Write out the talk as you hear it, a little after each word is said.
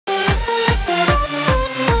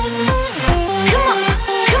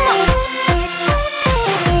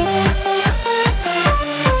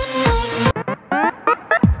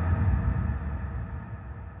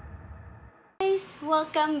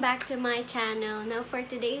Welcome back to my channel. Now for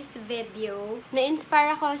today's video,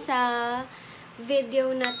 na-inspire ako sa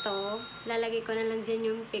video na to. Lalagay ko na lang dyan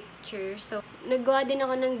yung picture. So, naggawa din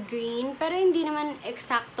ako ng green, pero hindi naman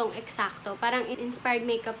eksaktong-eksakto. Parang inspired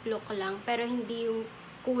makeup look lang, pero hindi yung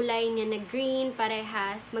kulay niya na green,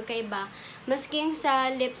 parehas, magkaiba. Maski yung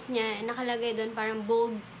sa lips niya, nakalagay doon parang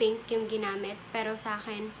bold pink yung ginamit. Pero sa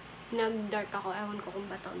akin, nag-dark ako. Ewan ko kung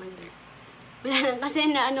ba to nag-dark. Wala lang kasi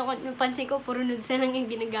napansin ko, puro nudes na lang yung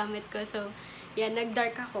ginagamit ko. So, yan,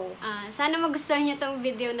 nag-dark ako. Sana magustuhan niyo tong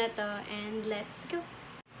video na to, and let's go!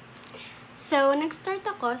 So, nag-start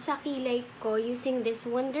ako sa kilay ko using this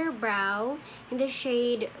Wunderbrow in the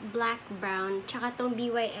shade Black Brown, tsaka tong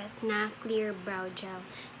BYS na Clear Brow Gel.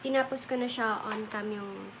 Tinapos ko na siya on cam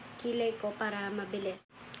yung kilay ko para mabilis.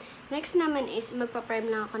 Next naman is, magpa-prime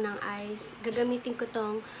lang ako ng eyes. Gagamitin ko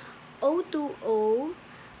tong O2O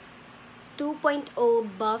 2.0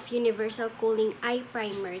 Buff Universal Cooling Eye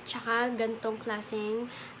Primer, tsaka gantong klaseng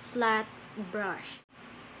flat brush.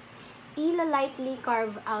 Lightly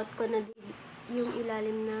carve out ko na yung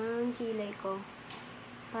ilalim ng kilay ko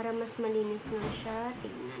para mas malinis nga siya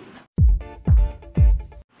tingnan.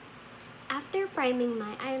 After priming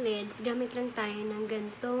my eyelids, gamit lang tayo ng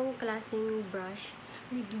gantong klaseng brush.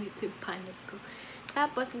 Medyo yung palette ko.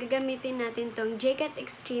 Tapos, gagamitin natin tong Jcat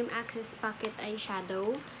Extreme Access Pocket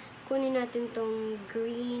Eyeshadow. Kunin natin tong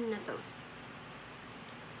green na to.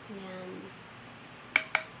 Yan.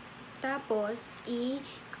 Tapos,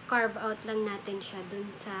 i-carve out lang natin siya dun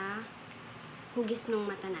sa hugis ng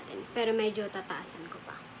mata natin. Pero medyo tataasan ko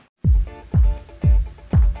pa.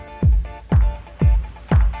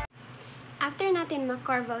 After natin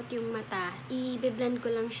ma-carve out yung mata, i-blend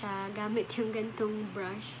ko lang siya gamit yung gantong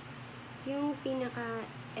brush. Yung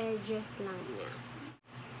pinaka-edges lang niya.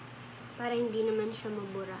 Para hindi naman siya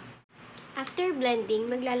mabura. After blending,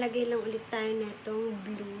 maglalagay lang ulit tayo na itong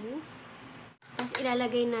blue. Tapos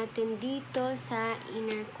ilalagay natin dito sa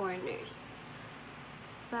inner corners.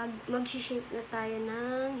 Mag-shape na tayo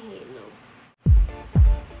ng halo.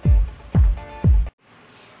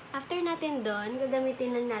 After natin doon,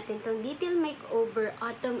 gagamitin lang natin itong Detail Makeover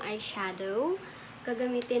Autumn Eyeshadow.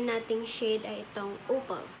 Gagamitin nating shade ay itong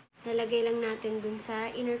Opal. Lalagay lang natin dun sa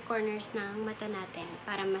inner corners ng mata natin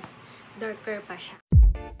para mas darker pa siya.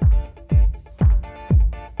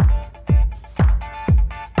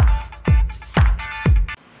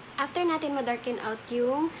 After natin ma-darken out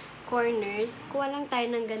yung corners, kuha lang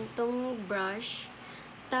tayo ng gantong brush.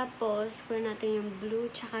 Tapos, kuha natin yung blue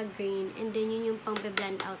tsaka green. And then, yun yung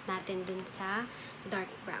pang-blend out natin dun sa dark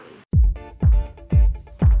brown.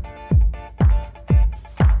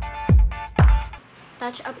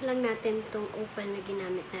 Touch up lang natin tong opal na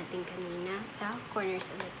ginamit natin kanina sa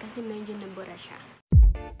corners ulit. Kasi medyo nabura siya.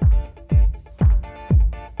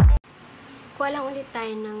 Kuha lang ulit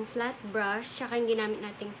tayo ng flat brush, tsaka yung ginamit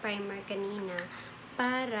nating primer kanina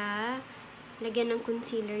para lagyan ng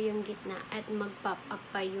concealer yung gitna at mag-pop up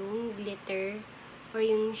pa yung glitter or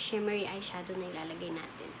yung shimmery eyeshadow na ilalagay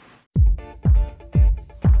natin.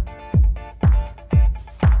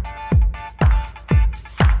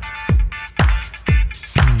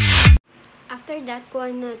 After that,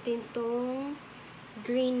 kuha natin tong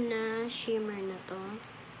green na shimmer na to.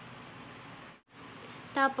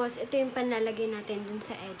 Tapos, ito yung panlalagay natin dun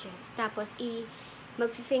sa edges. Tapos,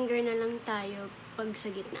 mag-finger na lang tayo pag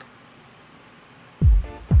sa gitna.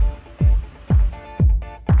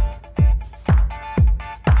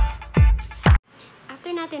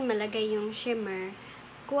 After natin malagay yung shimmer,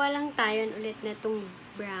 kuha lang tayo ulit na itong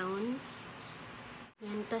brown.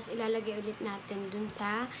 Yan. Tapos, ilalagay ulit natin dun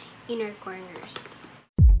sa inner corners.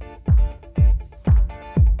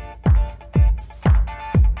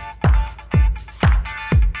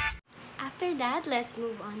 After that, let's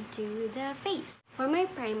move on to the face. For my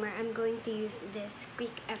primer, I'm going to use this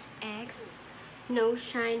Quick FX No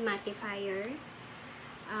Shine Mattifier,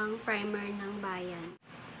 ang primer ng Bayan.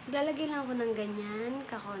 Lalagay lang ako ng ganyan,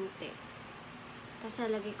 kakonti. Tapos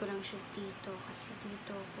lalagay ko lang siya dito, kasi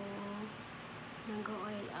dito ko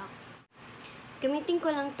nag-oil up. Gamitin ko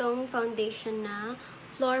lang tong foundation na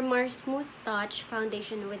Flormar Smooth Touch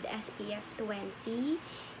Foundation with SPF 20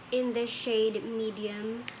 in the shade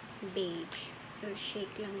Medium Beige. So,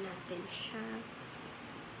 shake lang natin siya.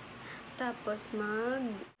 Tapos,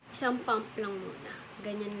 isang pump lang muna.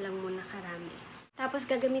 Ganyan lang muna karami. Tapos,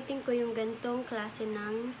 gagamitin ko yung gantong klase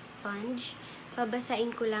ng sponge.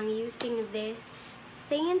 Babasain ko lang using this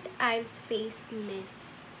St. Ives Face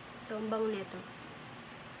Mist. So, ang bango nito.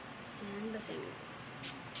 Yan, basahin ko.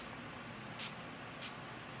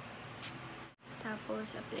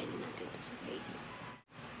 Tapos, apply na natin ito sa face.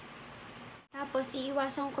 Tapos,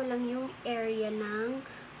 iiwasan ko lang yung area ng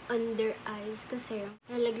under eyes kasi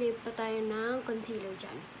lalagay pa tayo ng concealer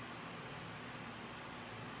dyan.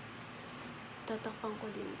 Tatakpan ko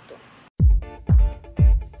din ito.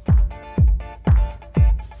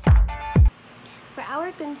 For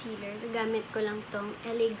our concealer, gagamit ko lang tong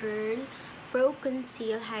LA Girl Pro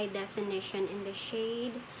Conceal High Definition in the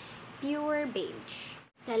shade Pure Beige.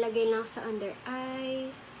 Lalagay lang sa under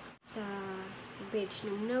eyes, sa bridge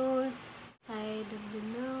ng nose, side of the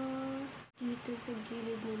nose, dito sa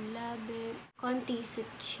gilid ng labi, konti sa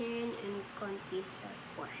chin, and konti sa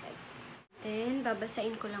forehead. Then,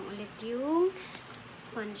 babasain ko lang ulit yung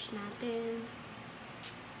sponge natin.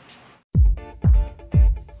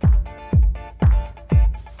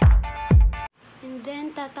 And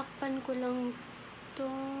then, tatakpan ko lang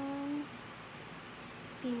itong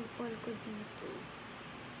pimple ko dito.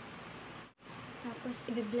 Tapos,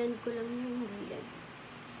 i-blend ko lang yung gilid.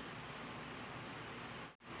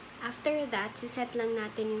 After that, siset lang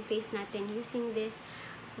natin yung face natin using this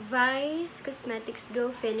BYS Cosmetics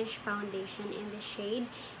Glow Finish Foundation in the shade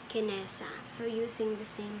Kinesa. So, using the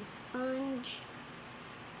same sponge,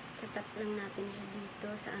 tatap lang natin siya dito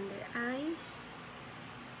sa under eyes.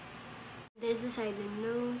 Then, sa side ng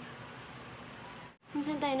nose.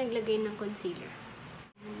 Minsan tayo naglagay ng concealer.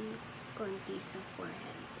 And konti sa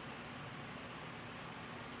forehead.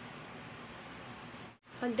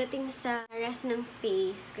 Pagdating sa rest ng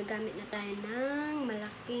face, gagamit na tayo ng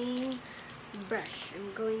malaking brush.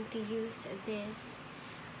 I'm going to use this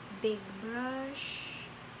big brush.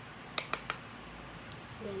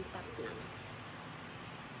 Then, tap lang.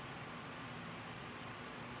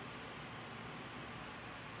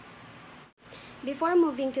 Before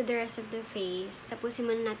moving to the rest of the face, tapusin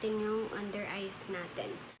muna natin yung under eyes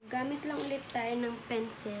natin. Gamit lang ulit tayo ng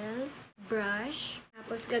pencil, brush,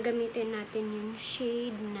 tapos gagamitin natin yung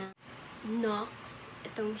shade na Nox,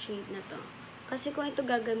 itong shade na to. Kasi kung ito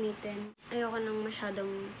gagamitin, ayoko nang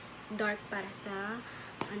masyadong dark para sa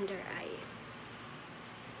under eyes.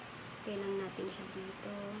 Okay lang natin siya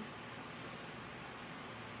dito.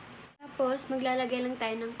 Tapos, maglalagay lang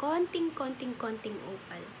tayo ng konting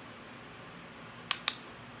opal.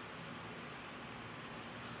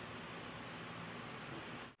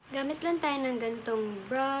 Gamit lang tayo ng gantong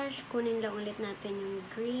brush. Kunin lang ulit natin yung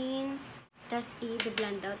green. Tapos,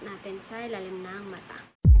 i-blend out natin sa ilalim ng mata.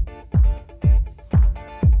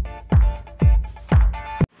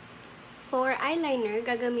 For eyeliner,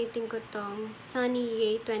 gagamitin ko tong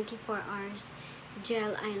Saniye 24 Hours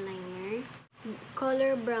Gel Eyeliner.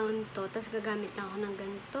 Color brown to. Tapos, gagamit lang ako ng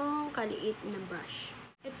gantong kaliit na brush.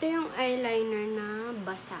 Ito yung eyeliner na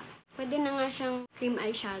basa. Pwede na nga siyang cream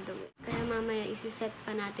eyeshadow. Kaya mamaya isiset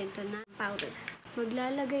pa natin to na powder.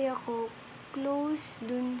 Maglalagay ako close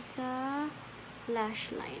dun sa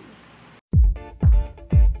lash line.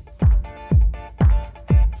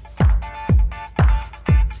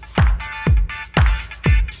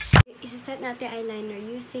 Isiset natin eyeliner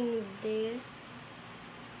using this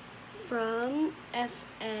from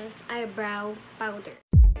FS Eyebrow Powder.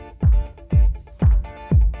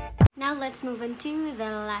 Now, let's move on to the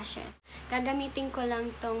lashes. Gagamitin ko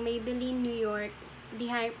lang tong Maybelline New York The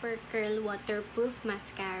Hypercurl Waterproof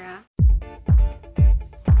Mascara.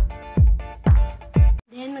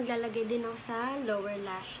 Then, maglalagay din ako sa lower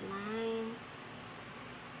lash line.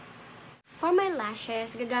 For my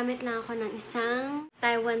lashes, gagamit lang ako ng isang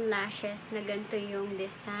Taiwan lashes na ganito yung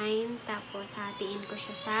design. Tapos, hatiin ko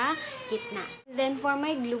siya sa gitna. Then, for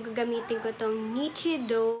my glue, gagamitin ko tong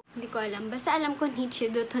Niyo. Hindi ko alam. Basta alam ko Niyo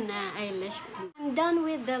to na eyelash glue. I'm done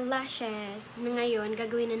with the lashes. Na ngayon,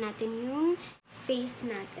 gagawin na natin yung face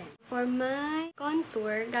natin. For my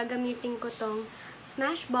contour, gagamitin ko tong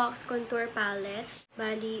Smashbox Contour Palette.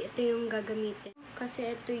 Bali, ito yung gagamitin. Kasi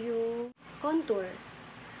ito yung contour.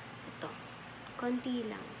 Ito. Konti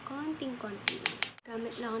lang. Konting-konti lang.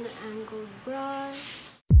 Gamit lang ako ng angled brush.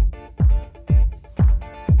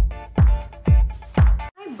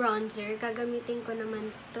 My bronzer, gagamitin ko naman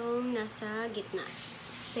tong nasa gitna.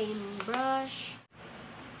 Same brush.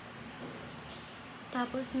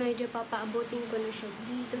 Tapos, medyo papaabutin ko na siya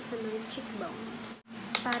dito sa mga cheekbones.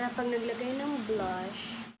 Para pag naglagay ng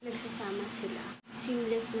blush, nagsasama sila.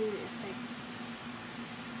 Seamless na yung effect.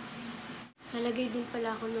 Nalagay din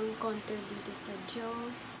pala ako ng contour dito sa jaw.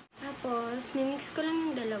 Tapos, mimix ko lang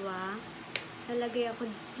yung dalawa. Nalagay ako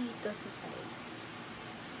dito sa side.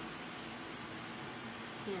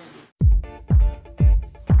 Yan.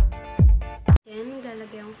 Then,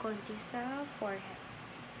 lalagay akong konti sa forehead.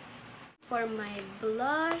 For my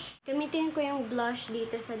blush, gamitin ko yung blush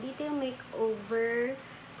dito sa Detail Makeover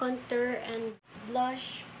Contour and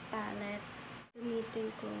Blush Palette.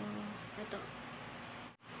 Gamitin ko Ito.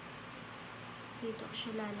 Dito ko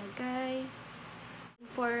siya lalagay.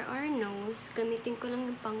 For our nose, gamitin ko lang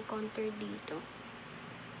yung pang contour dito.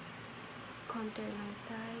 Contour lang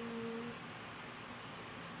tayo.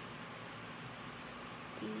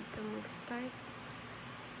 Dito mag-start.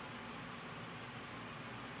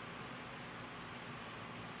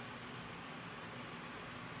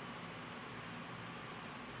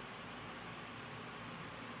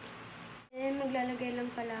 And maglalagay lang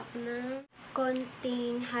pala ako ng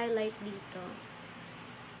konting highlight dito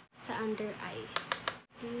sa under eyes.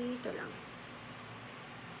 Dito lang.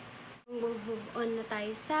 Move on na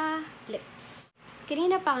tayo sa lips.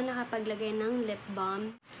 Kanina pa ako nakapaglagay ng lip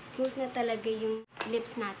balm. Smooth na talaga yung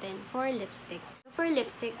lips natin for lipstick. For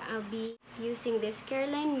lipstick, I'll be using this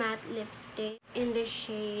Careline matte lipstick in the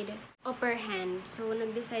shade Upperhand. So,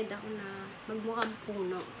 nag-decide ako na magmukhang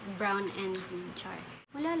puno. Brown and green char.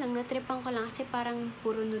 Wala lang, natripan ko lang kasi parang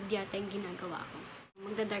puro nude yata yung ginagawa ko.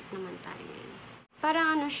 Magda-dark naman tayo ngayon.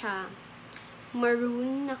 Parang ano siya,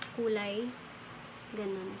 maroon na kulay.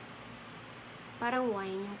 Ganun. Parang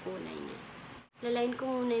wine yung kulay niya. Lalayin ko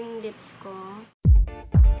muna yung lips ko.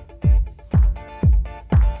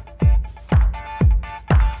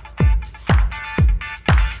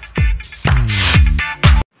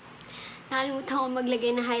 Nakalimutan ko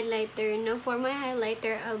maglagay na highlighter. No, for my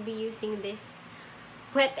highlighter, I'll be using this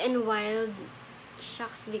Wet n Wild.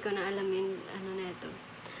 Shucks, di ko na alam yung ano na ito.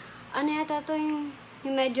 Ano yata ito yung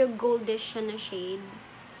medyo goldish siya na shade.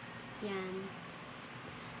 Yan.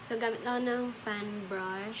 So, gamit lang ako ng fan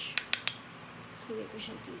brush. Sige ko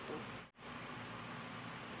siya dito.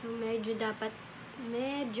 So, medyo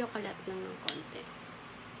kalat lang ng konti.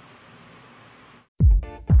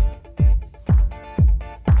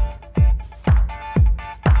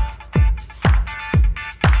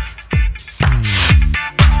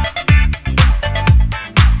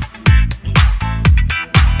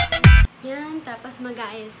 Yan. Tapos,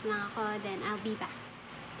 mag-aayos lang ako. Then, I'll be back.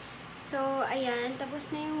 So, ayan,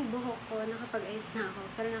 tapos na yung buhok ko, nakapag-ayos na ako.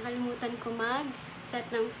 Pero nakalimutan ko mag-set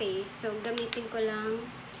ng face. So, gamitin ko lang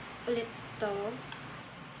ulit to.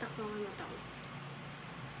 Takbo nga mata ko.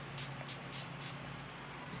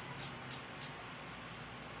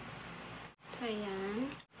 So, ayan.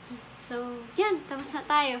 So, yan, tapos na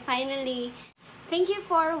tayo, finally. Thank you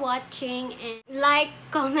for watching and like,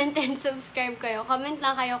 comment, and subscribe kayo. Comment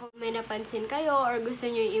lang kayo kung may napansin kayo or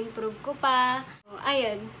gusto nyo i-improve ko pa. So,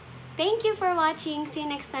 ayun. Thank you for watching. See you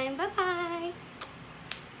next time. Bye-bye!